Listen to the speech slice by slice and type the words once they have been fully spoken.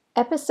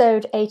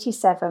Episode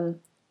 87,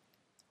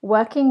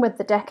 Working with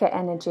the Deca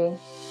Energy.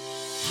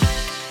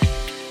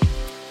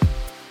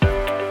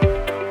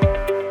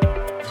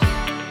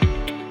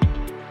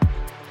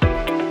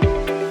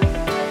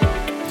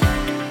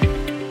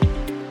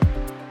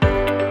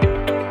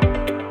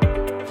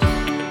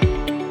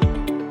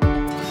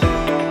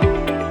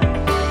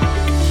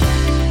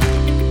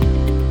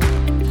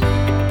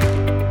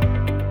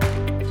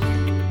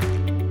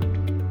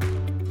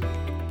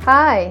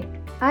 Hi,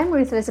 I'm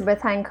Ruth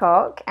Elizabeth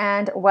Hancock,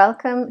 and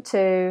welcome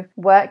to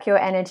Work Your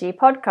Energy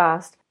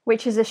podcast,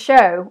 which is a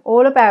show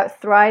all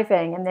about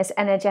thriving in this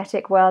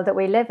energetic world that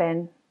we live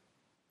in.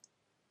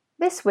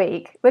 This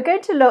week, we're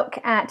going to look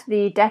at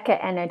the Deca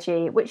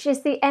Energy, which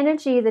is the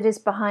energy that is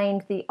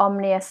behind the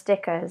Omnia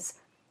stickers.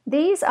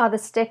 These are the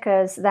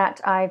stickers that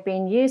I've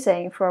been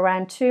using for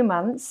around 2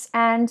 months,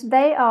 and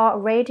they are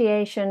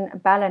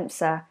radiation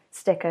balancer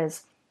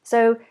stickers.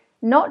 So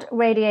not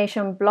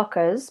radiation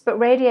blockers, but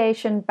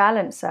radiation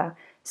balancer.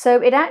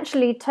 So it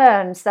actually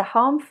turns the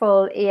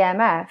harmful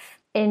EMF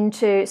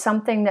into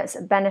something that's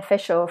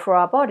beneficial for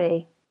our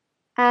body.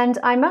 And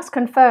I must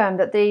confirm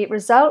that the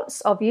results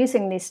of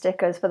using these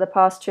stickers for the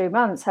past 2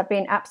 months have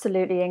been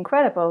absolutely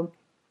incredible.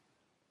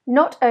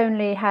 Not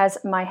only has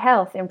my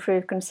health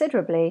improved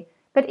considerably,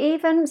 but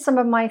even some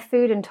of my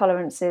food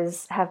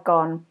intolerances have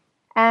gone,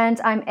 and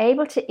I'm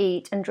able to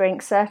eat and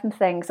drink certain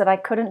things that I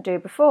couldn't do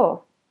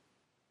before.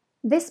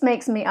 This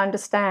makes me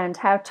understand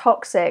how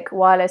toxic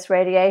wireless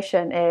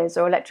radiation is,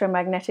 or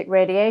electromagnetic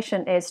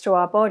radiation is, to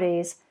our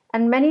bodies,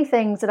 and many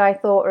things that I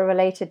thought were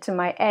related to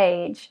my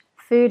age,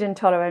 food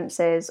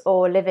intolerances,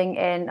 or living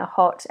in a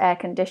hot,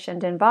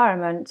 air-conditioned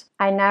environment,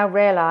 I now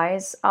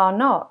realize are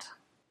not.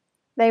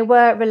 They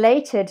were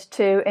related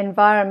to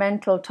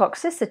environmental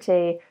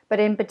toxicity, but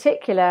in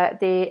particular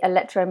the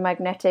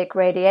electromagnetic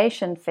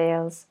radiation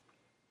fields.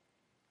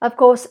 Of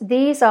course,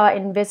 these are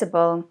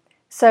invisible,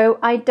 so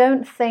I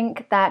don't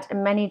think that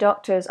many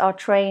doctors are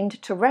trained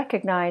to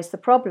recognize the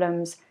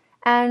problems,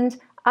 and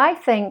I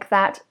think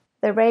that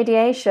the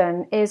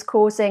radiation is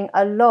causing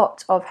a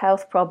lot of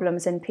health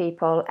problems in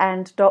people,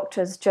 and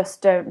doctors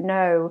just don't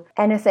know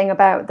anything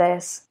about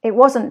this. It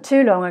wasn't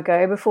too long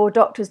ago before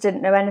doctors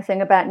didn't know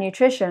anything about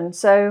nutrition,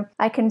 so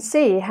I can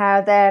see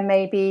how there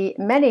may be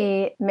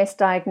many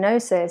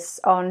misdiagnoses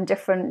on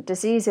different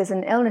diseases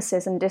and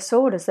illnesses and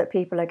disorders that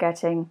people are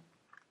getting.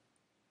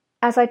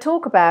 As I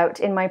talk about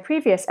in my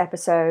previous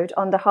episode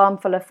on the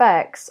harmful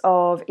effects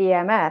of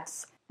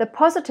EMFs, the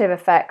positive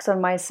effects on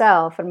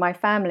myself and my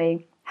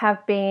family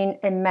have been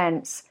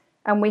immense,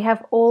 and we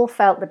have all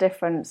felt the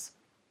difference.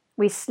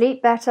 We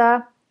sleep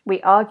better,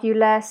 we argue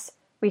less,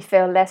 we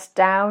feel less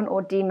down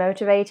or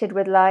demotivated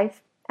with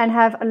life, and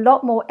have a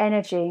lot more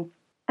energy.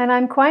 And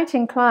I'm quite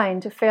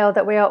inclined to feel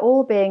that we are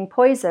all being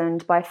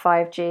poisoned by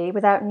 5G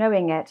without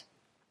knowing it.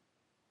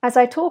 As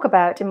I talk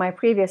about in my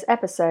previous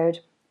episode,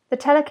 the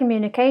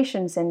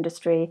telecommunications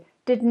industry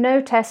did no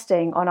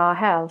testing on our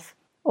health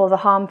or the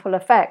harmful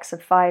effects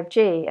of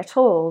 5G at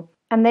all,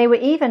 and they were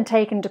even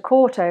taken to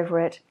court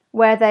over it,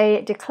 where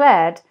they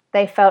declared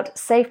they felt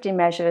safety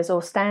measures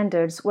or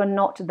standards were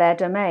not their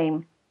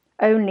domain,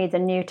 only the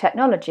new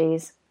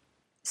technologies.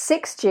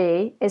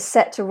 6G is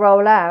set to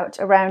roll out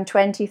around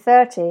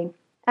 2030,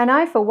 and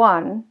I, for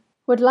one,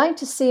 would like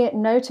to see it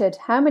noted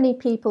how many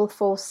people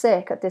fall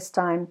sick at this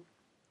time.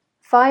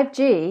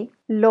 5G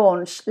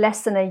launched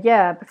less than a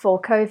year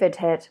before COVID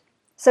hit,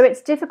 so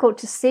it's difficult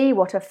to see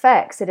what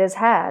effects it has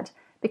had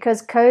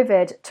because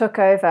COVID took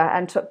over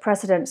and took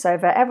precedence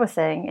over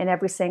everything in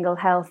every single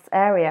health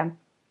area.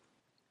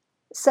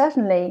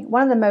 Certainly,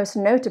 one of the most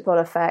notable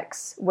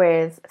effects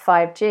with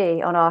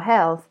 5G on our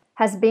health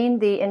has been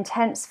the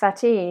intense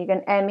fatigue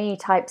and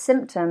ME-type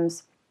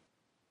symptoms.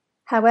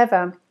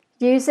 However,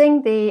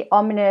 using the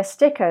Omnia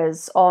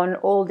stickers on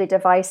all the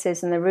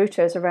devices and the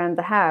routers around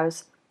the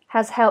house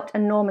has helped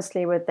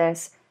enormously with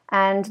this,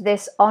 and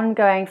this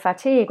ongoing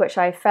fatigue which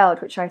I felt,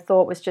 which I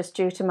thought was just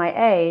due to my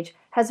age,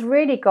 has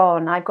really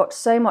gone. I've got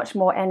so much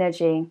more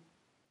energy.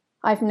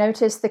 I've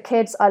noticed the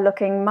kids are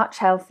looking much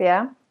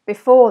healthier.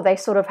 Before, they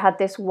sort of had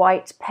this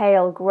white,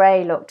 pale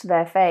grey look to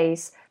their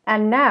face,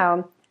 and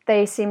now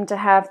they seem to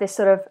have this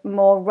sort of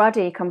more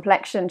ruddy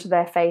complexion to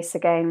their face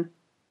again.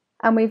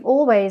 And we've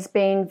always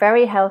been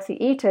very healthy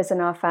eaters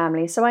in our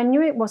family, so I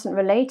knew it wasn't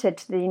related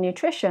to the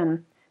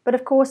nutrition. But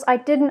of course, I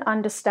didn't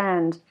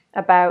understand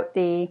about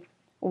the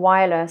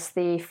wireless,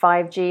 the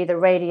 5G, the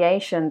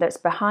radiation that's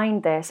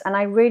behind this. And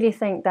I really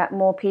think that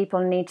more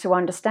people need to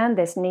understand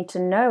this, need to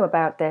know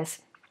about this,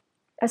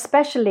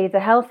 especially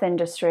the health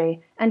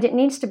industry. And it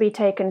needs to be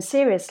taken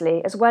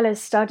seriously, as well as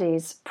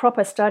studies,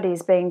 proper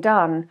studies being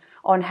done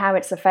on how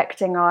it's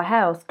affecting our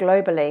health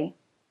globally.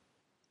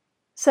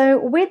 So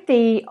with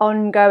the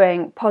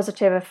ongoing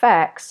positive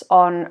effects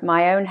on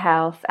my own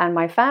health and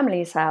my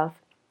family's health,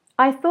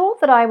 I thought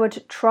that I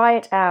would try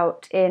it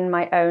out in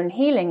my own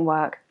healing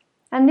work.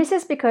 And this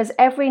is because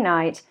every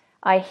night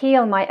I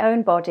heal my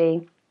own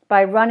body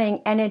by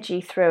running energy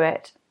through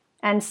it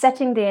and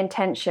setting the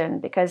intention,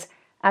 because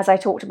as I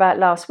talked about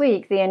last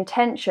week, the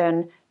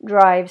intention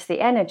drives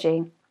the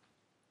energy.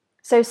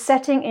 So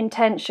setting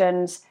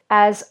intentions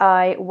as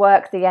I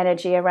work the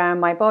energy around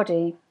my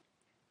body.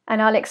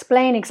 And I'll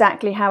explain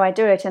exactly how I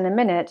do it in a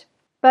minute,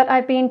 but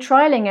I've been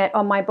trialing it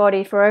on my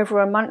body for over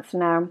a month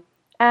now,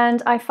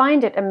 and I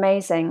find it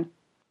amazing.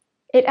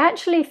 It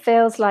actually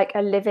feels like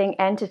a living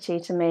entity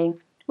to me,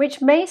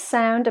 which may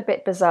sound a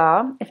bit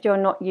bizarre if you're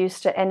not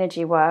used to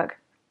energy work,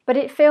 but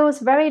it feels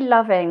very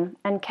loving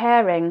and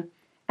caring,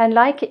 and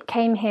like it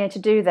came here to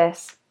do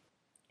this.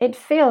 It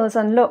feels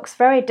and looks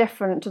very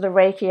different to the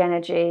Reiki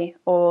energy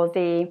or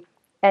the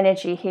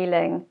energy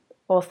healing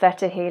or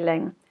theta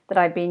healing that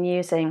I've been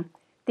using.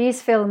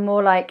 These feel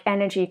more like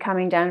energy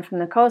coming down from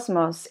the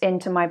cosmos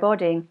into my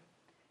body.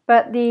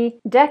 But the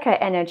Deca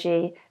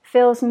energy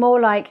feels more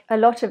like a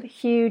lot of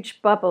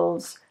huge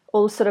bubbles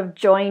all sort of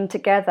joined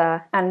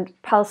together and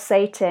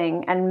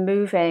pulsating and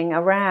moving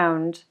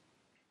around.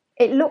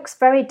 It looks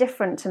very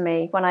different to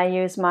me when I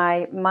use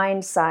my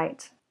mind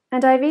sight.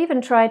 And I've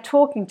even tried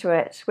talking to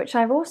it, which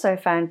I've also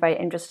found very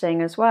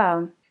interesting as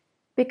well.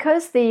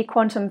 Because the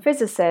quantum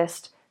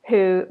physicist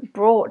who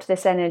brought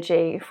this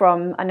energy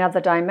from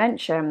another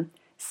dimension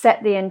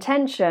set the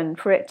intention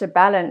for it to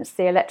balance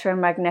the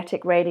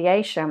electromagnetic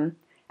radiation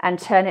and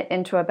turn it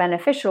into a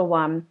beneficial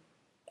one,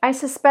 I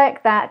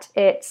suspect that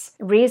its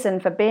reason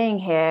for being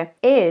here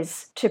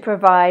is to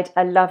provide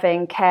a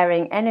loving,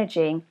 caring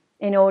energy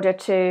in order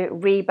to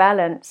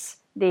rebalance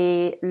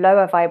the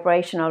lower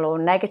vibrational or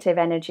negative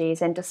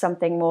energies into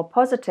something more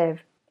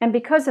positive. And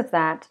because of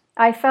that,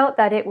 I felt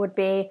that it would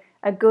be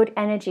a good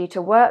energy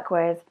to work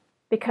with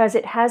because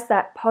it has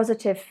that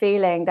positive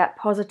feeling, that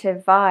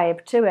positive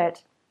vibe to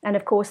it. And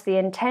of course, the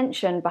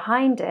intention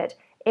behind it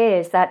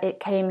is that it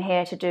came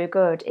here to do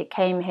good. It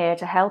came here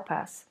to help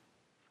us.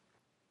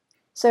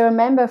 So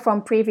remember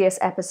from previous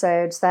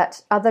episodes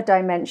that other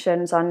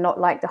dimensions are not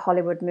like the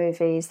Hollywood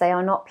movies. They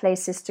are not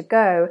places to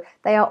go.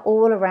 They are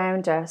all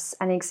around us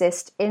and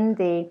exist in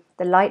the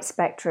light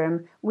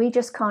spectrum. We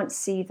just can't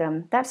see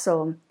them. That's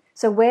all.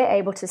 So we're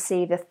able to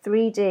see the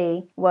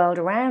 3D world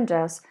around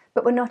us,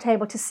 but we're not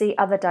able to see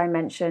other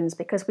dimensions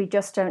because we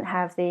just don't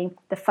have the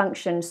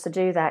functions to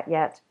do that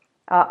yet.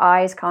 Our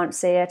eyes can't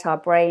see it. Our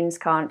brains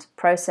can't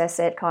process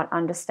it, can't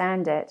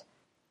understand it.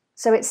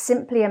 So it's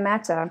simply a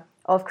matter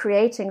of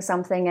creating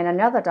something in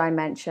another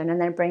dimension and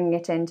then bringing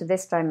it into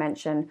this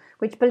dimension,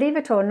 which, believe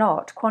it or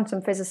not,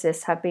 quantum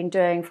physicists have been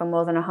doing for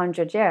more than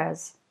 100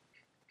 years.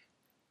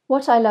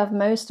 What I love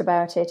most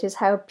about it is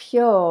how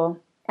pure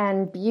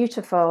and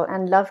beautiful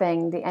and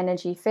loving the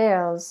energy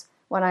feels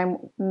when I'm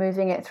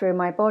moving it through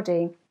my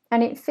body.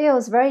 And it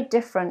feels very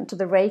different to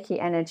the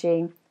Reiki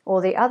energy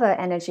or the other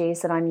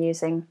energies that I'm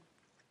using.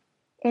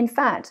 In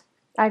fact,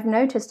 I've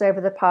noticed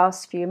over the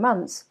past few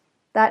months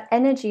that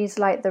energies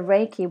like the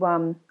Reiki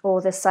one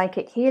or the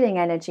psychic healing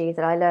energy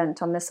that I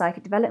learnt on the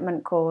psychic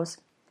development course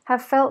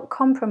have felt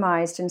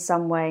compromised in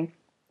some way,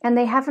 and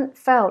they haven't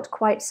felt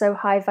quite so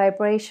high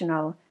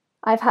vibrational.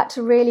 I've had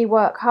to really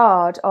work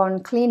hard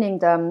on cleaning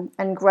them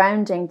and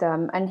grounding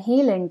them and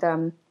healing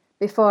them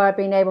before I've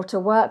been able to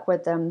work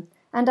with them,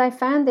 and I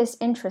found this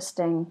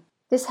interesting.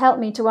 This helped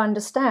me to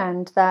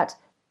understand that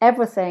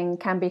everything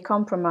can be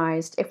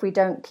compromised if we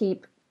don't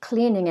keep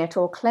cleaning it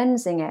or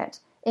cleansing it,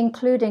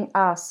 including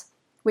us,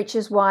 which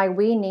is why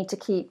we need to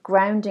keep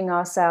grounding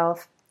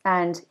ourselves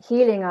and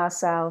healing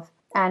ourselves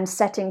and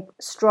setting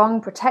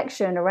strong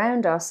protection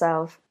around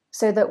ourselves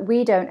so that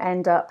we don't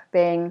end up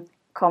being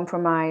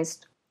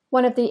compromised.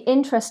 One of the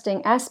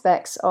interesting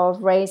aspects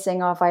of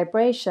raising our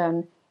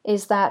vibration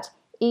is that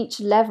each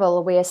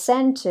level we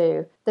ascend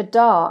to, the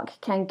dark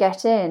can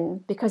get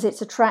in because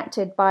it's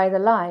attracted by the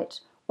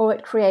light, or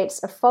it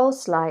creates a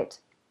false light.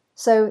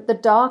 So the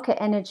darker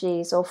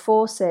energies or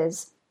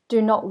forces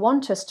do not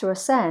want us to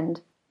ascend,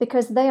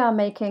 because they are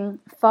making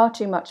far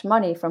too much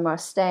money from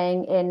us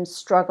staying in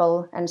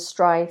struggle and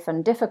strife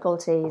and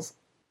difficulties.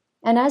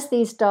 And as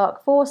these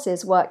dark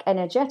forces work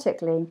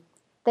energetically,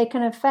 they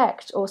can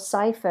affect or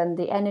siphon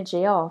the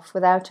energy off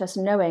without us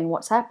knowing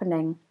what's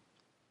happening.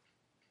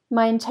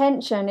 My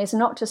intention is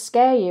not to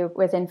scare you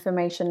with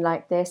information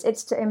like this,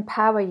 it's to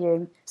empower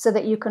you so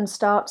that you can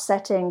start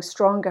setting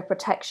stronger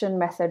protection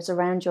methods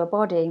around your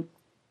body.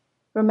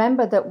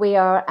 Remember that we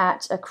are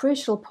at a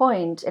crucial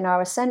point in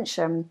our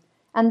ascension,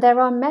 and there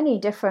are many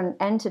different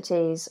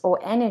entities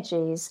or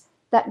energies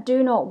that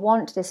do not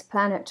want this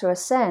planet to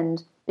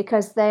ascend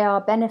because they are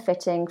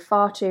benefiting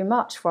far too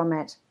much from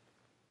it.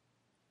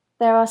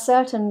 There are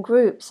certain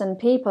groups and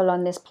people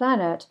on this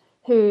planet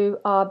who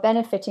are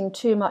benefiting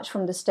too much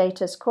from the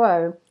status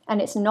quo,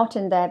 and it's not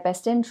in their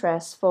best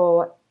interest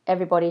for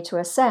everybody to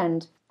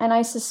ascend. And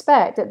I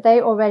suspect that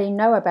they already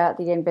know about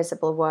the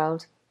invisible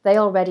world. They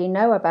already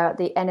know about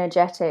the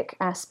energetic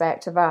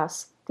aspect of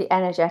us, the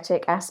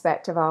energetic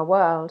aspect of our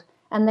world.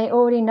 And they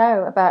already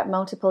know about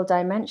multiple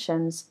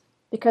dimensions,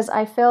 because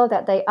I feel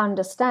that they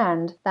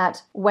understand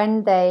that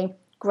when they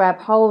grab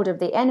hold of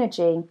the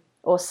energy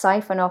or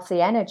siphon off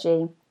the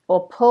energy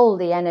or pull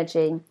the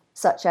energy,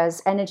 such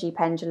as energy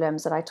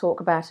pendulums that I talk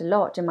about a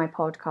lot in my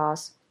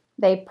podcast,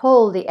 they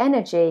pull the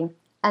energy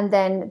and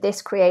then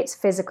this creates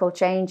physical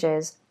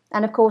changes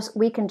And of course,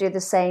 we can do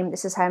the same.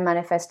 This is how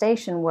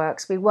manifestation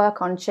works. We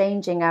work on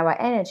changing our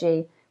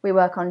energy. We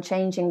work on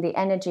changing the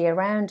energy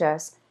around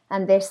us.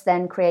 And this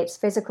then creates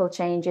physical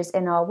changes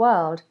in our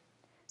world.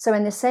 So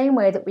in the same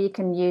way that we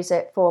can use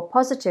it for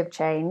positive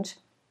change,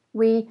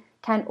 we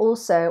can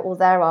also, or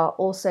there are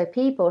also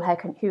people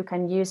who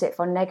can use it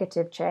for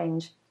negative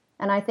change.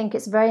 And I think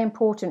it's very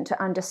important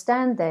to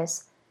understand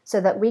this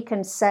so that we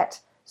can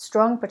set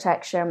strong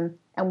protection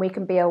and we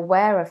can be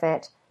aware of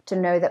it, to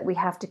know that we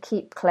have to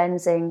keep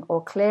cleansing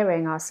or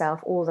clearing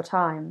ourselves all the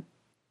time.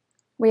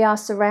 We are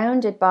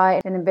surrounded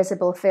by an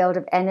invisible field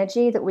of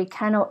energy that we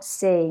cannot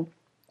see,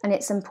 and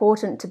it's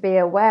important to be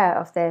aware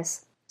of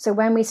this. So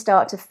when we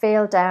start to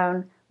feel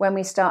down, when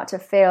we start to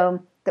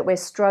feel that we're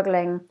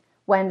struggling,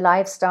 when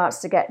life starts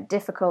to get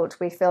difficult,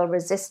 we feel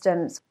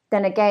resistance,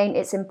 then again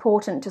it's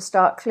important to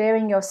start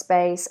clearing your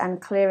space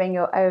and clearing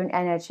your own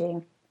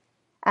energy.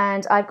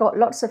 And I've got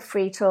lots of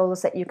free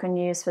tools that you can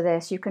use for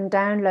this. You can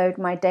download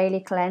my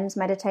daily cleanse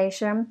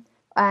meditation,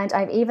 and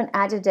I've even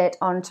added it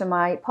onto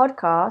my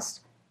podcast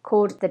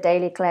called the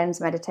Daily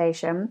Cleanse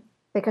Meditation,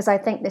 because I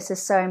think this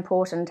is so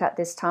important at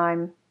this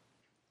time.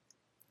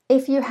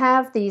 If you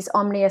have these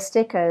Omnia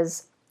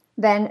stickers,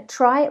 then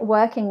try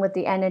working with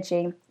the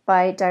energy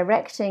by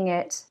directing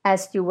it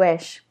as you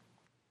wish.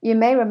 You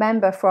may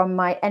remember from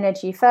my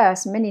Energy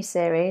First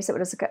mini-series, it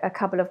was a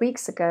couple of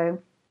weeks ago,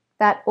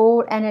 that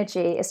all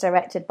energy is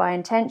directed by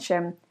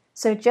intention.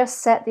 So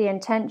just set the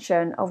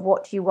intention of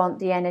what you want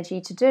the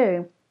energy to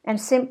do and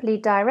simply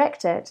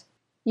direct it.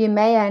 You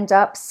may end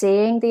up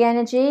seeing the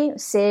energy,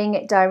 seeing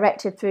it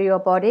directed through your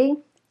body.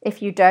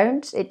 If you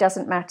don't, it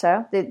doesn't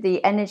matter.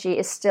 The energy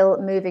is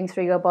still moving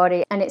through your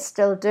body and it's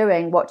still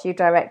doing what you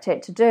direct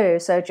it to do.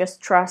 So just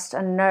trust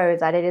and know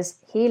that it is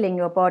healing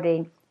your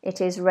body.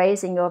 It is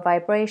raising your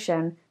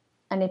vibration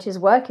and it is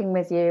working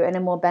with you in a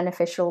more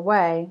beneficial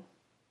way.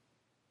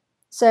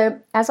 So,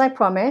 as I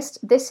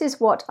promised, this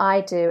is what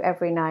I do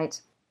every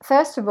night.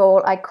 First of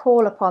all, I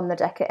call upon the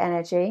Deca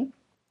energy,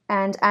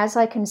 and as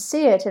I can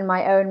see it in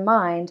my own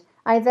mind,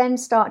 I then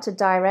start to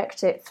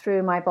direct it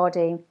through my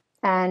body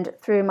and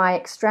through my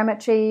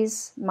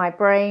extremities, my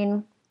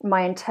brain,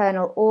 my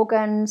internal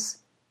organs.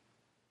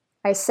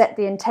 I set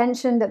the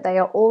intention that they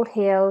are all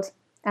healed,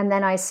 and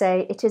then I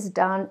say, it is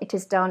done, it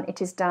is done, it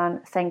is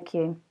done, thank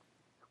you,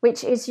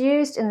 which is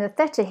used in the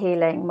Theta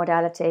healing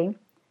modality,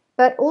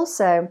 but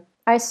also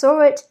I saw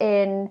it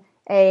in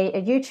a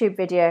YouTube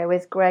video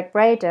with Greg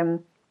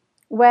Braden,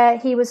 where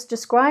he was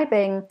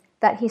describing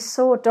that he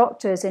saw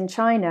doctors in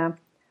China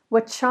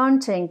were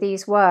chanting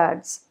these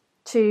words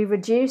to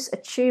reduce a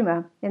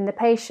tumor in the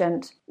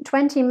patient.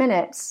 20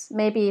 minutes,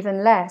 maybe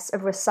even less,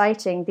 of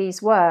reciting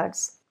these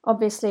words,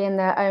 obviously in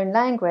their own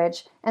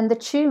language, and the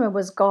tumor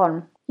was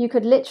gone. You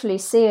could literally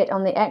see it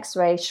on the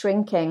X-ray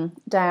shrinking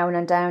down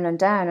and down and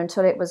down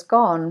until it was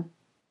gone.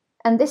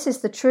 And this is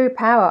the true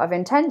power of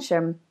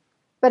intention.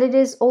 But it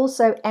is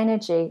also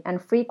energy and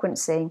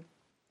frequency,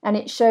 and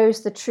it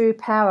shows the true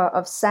power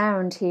of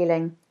sound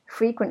healing,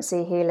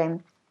 frequency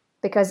healing,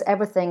 because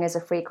everything is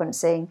a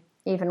frequency,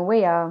 even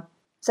we are.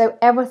 So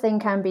everything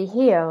can be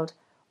healed.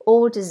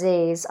 All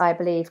disease, I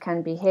believe,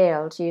 can be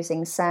healed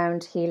using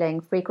sound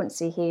healing,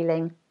 frequency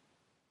healing.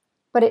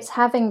 But it's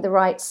having the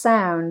right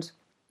sound,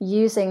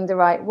 using the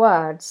right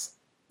words,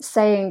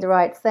 saying the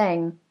right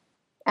thing.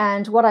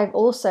 And what I've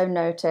also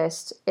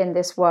noticed in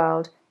this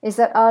world is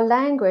that our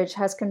language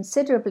has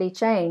considerably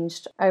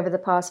changed over the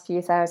past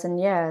few thousand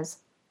years.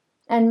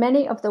 And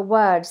many of the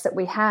words that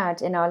we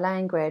had in our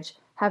language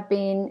have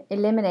been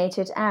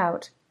eliminated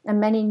out,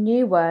 and many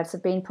new words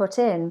have been put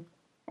in.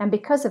 And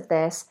because of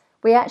this,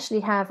 we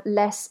actually have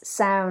less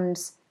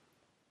sounds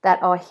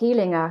that are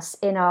healing us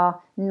in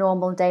our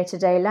normal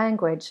day-to-day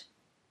language.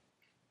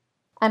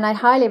 And I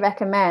highly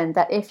recommend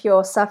that if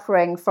you're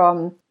suffering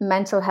from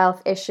mental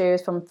health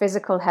issues, from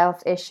physical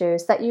health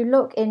issues, that you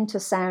look into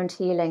sound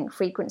healing,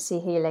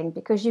 frequency healing,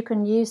 because you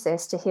can use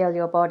this to heal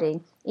your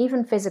body,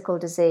 even physical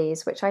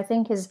disease, which I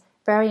think is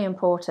very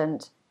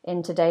important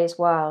in today's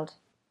world.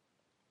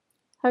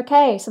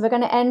 Okay, so we're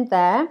going to end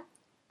there.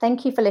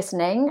 Thank you for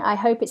listening. I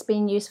hope it's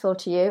been useful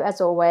to you, as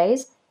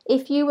always.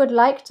 If you would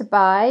like to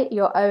buy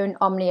your own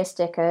Omnia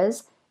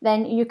stickers,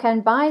 then you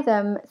can buy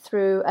them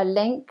through a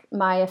link,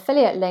 my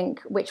affiliate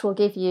link, which will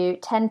give you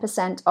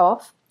 10%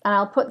 off. And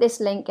I'll put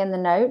this link in the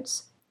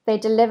notes. They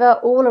deliver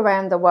all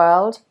around the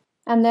world,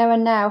 and there are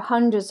now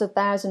hundreds of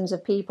thousands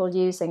of people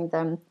using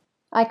them.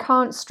 I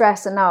can't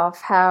stress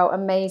enough how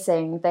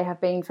amazing they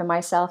have been for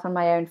myself and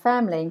my own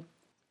family.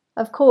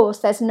 Of course,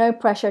 there's no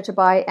pressure to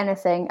buy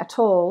anything at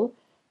all,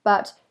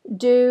 but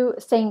do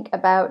think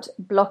about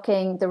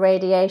blocking the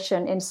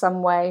radiation in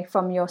some way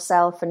from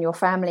yourself and your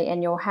family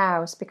in your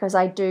house, because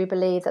I do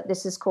believe that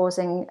this is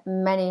causing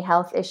many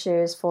health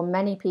issues for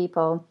many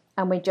people,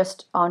 and we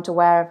just aren't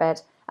aware of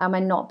it, and we're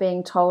not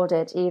being told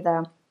it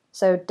either.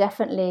 So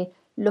definitely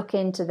look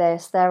into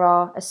this. There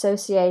are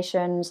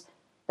associations,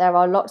 there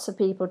are lots of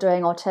people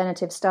doing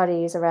alternative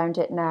studies around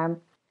it now,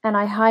 and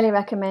I highly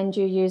recommend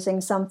you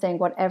using something,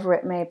 whatever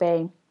it may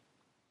be.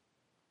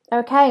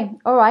 Okay,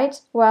 all right,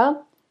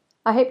 well,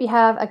 I hope you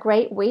have a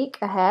great week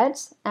ahead,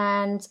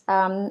 and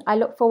I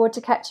look forward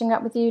to catching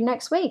up with you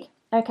next week.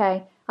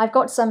 Okay, I've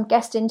got some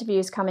guest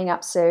interviews coming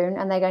up soon,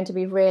 and they're going to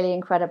be really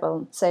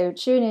incredible. So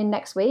tune in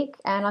next week,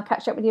 and I'll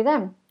catch up with you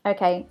then.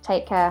 Okay,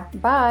 take care.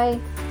 Bye.